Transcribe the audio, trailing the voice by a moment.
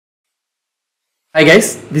Hi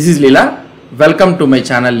guys, this is Leela. Welcome to my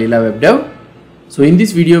channel leelawebdev. So in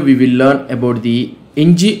this video we will learn about the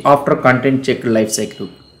ngAfterContentChecked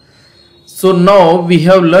lifecycle. So now we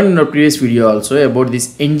have learned in our previous video also about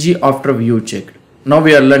this ngAfterViewChecked. Now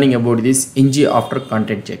we are learning about this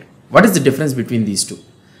ngAfterContentChecked. What is the difference between these two?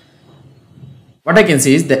 What I can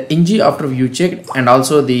say is the ngAfterViewChecked and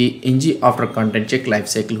also the ngAfterContentChecked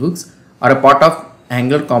lifecycle hooks are a part of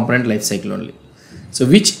Angular component lifecycle only. So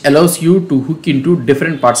which allows you to hook into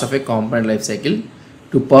different parts of a component lifecycle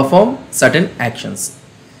to perform certain actions.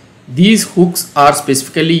 These hooks are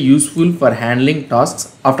specifically useful for handling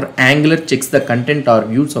tasks after Angular checks the content or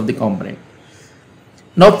views of the component.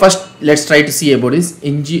 Now first let's try to see about this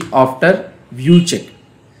ngAfterViewChecked.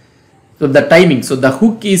 So the timing, so the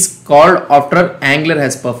hook is called after Angular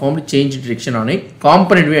has performed change direction on a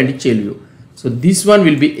component view and a child view. So this one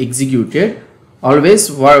will be executed always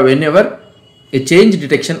whenever a change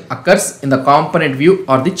detection occurs in the component view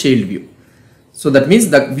or the child view. So that means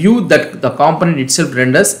the view that the component itself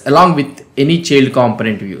renders along with any child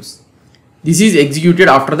component views. This is executed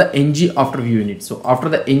after the ngAfterViewUnit. So after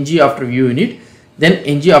the ngAfterViewUnit, then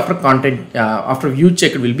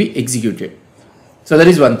ngAfterViewChecked will be executed. So that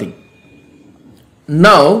is one thing.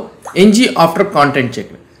 Now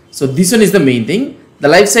ngAfterContentChecked. So this one is the main thing. The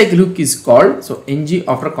lifecycle hook is called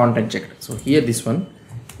ngAfterContentChecked. So here this one,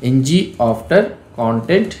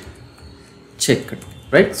 ngAfterContentChecked,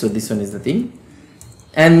 right? So this one is the thing,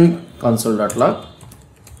 and console.log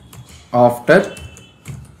after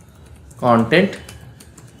content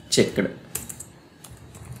checked.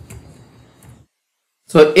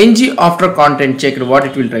 So ngAfterContentChecked, what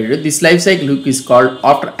it will try to do, this lifecycle hook is called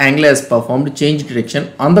after Angular has performed change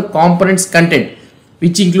detection on the component's content,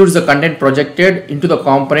 which includes the content projected into the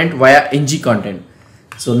component via ngContent.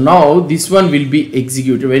 So now this one will be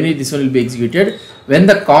executed. This one will be executed when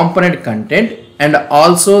the component content and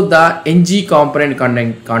also the ngComponent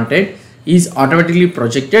content is automatically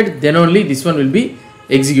projected, then only this one will be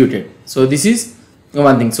executed. So this is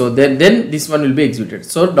one thing. So then this one will be executed.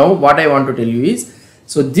 So now what I want to tell you is,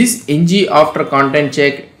 so this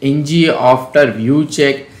ngAfterContentChecked,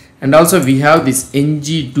 ngAfterViewChecked, and also we have this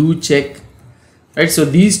ngDoCheck, right? So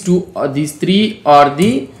these three are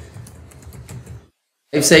the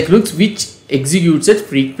lifecycle hooks which executes it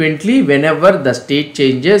frequently whenever the state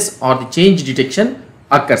changes or the change detection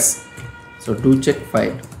occurs. So doCheck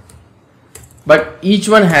file, but each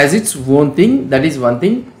one has its own thing. That is one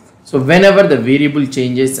thing. So whenever the variable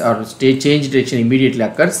changes or state change detection immediately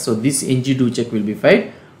occurs, so this ngDoCheck will be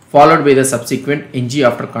fired, followed by the subsequent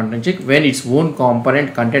ngAfterContentCheck when its own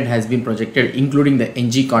component content has been projected including the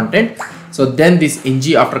ngContent. So then this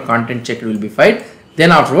ngAfterContentCheck will be fired. Then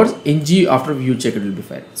afterwards ngAfterViewChecked will be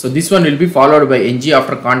fired. So this one will be followed by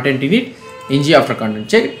ngAfterContentInit,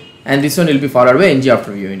 ngAfterContentChecked, and this one will be followed by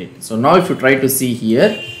ngAfterViewUnit. So now if you try to see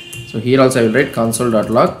here, so here also I will write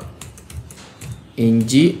console.log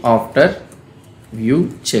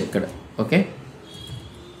ngAfterViewChecked. Okay.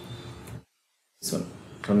 So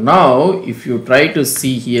now if you try to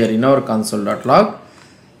see here in our console.log,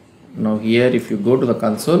 now here if you go to the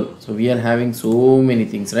console, so we are having so many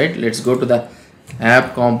things, right? Let's go to the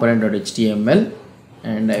app component.html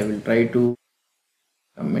and I will try to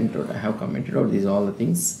comment out. I have commented out these all the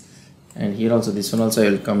things, and here also this one also I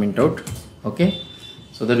will comment out, okay,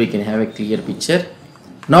 so that we can have a clear picture.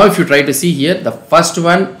 Now if you try to see here, the first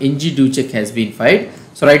one ngDoCheck has been fired.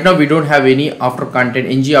 So right now we don't have any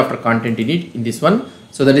ngAfterContentInit in this one,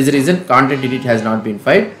 so that is the reason content-init has not been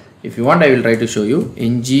fired. If you want I will try to show you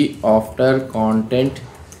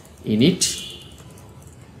ngAfterContentInit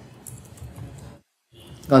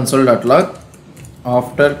console.log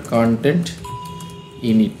after content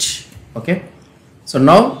init. Okay, so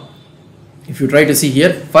now if you try to see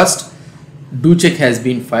here, first doCheck has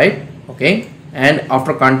been fired, okay, and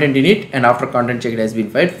after content init and after content checked has been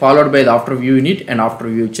fired, followed by the AfterViewUnit and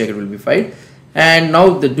AfterViewChecked will be fired, and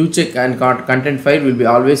now the doCheck and content file will be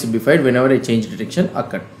always be fired whenever a change detection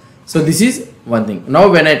occurred. So this is one thing. Now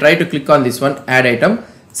when I try to click on this one, add item,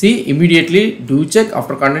 see immediately doCheck,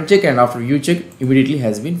 after content check and after ViewCheck immediately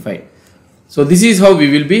has been fired. So this is how we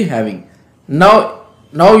will be having. Now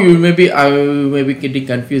you may be getting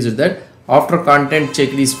confused that after content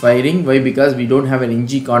checked is firing. Why? Because we don't have an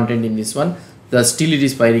ngContent in this one. The still it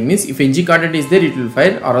is firing means if ngContent is there it will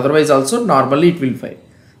fire, or otherwise also normally it will fire.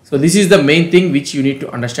 So this is the main thing which you need to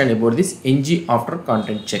understand about this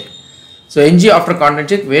ngAfterContentChecked. So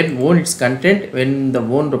ngAfterContentChecked, when its content, when the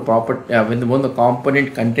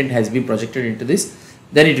component content has been projected into this,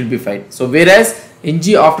 then it will be fired. So whereas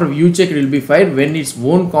ngAfterViewChecked will be fired when its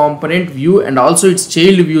own component view and also its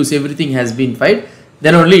child views everything has been fired,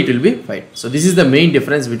 then only it will be fine. So this is the main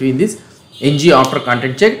difference between this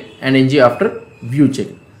ngAfterContentChecked and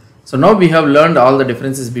ngAfterViewChecked. So now we have learned all the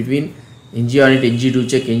differences between ngOnIt,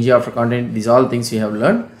 ngDoCheck, ngAfterContent. These all things we have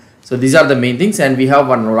learned. So these are the main things, and we have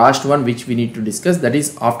one last one which we need to discuss, that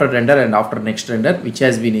is after render and after next render, which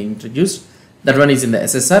has been introduced. That one is in the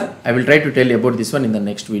SSR. I will try to tell you about this one in the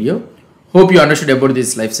next video. Hope you understood about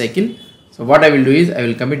this life cycle. So what I will do is I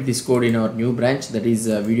will commit this code in our new branch, that is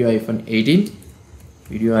video-18.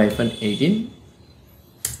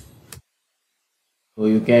 So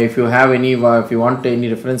you can, if you have any, if you want any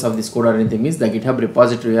reference of this code or anything, is the GitHub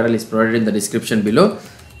repository URL is provided in the description below.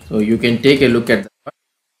 So you can take a look at that.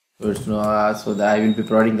 So I will be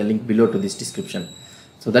providing the link below to this description.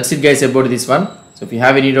 So that's it guys about this one. So if you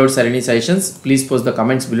have any doubts or any suggestions, please post the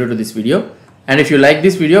comments below to this video. And if you like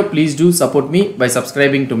this video, please do support me by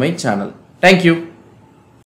subscribing to my channel. Thank you.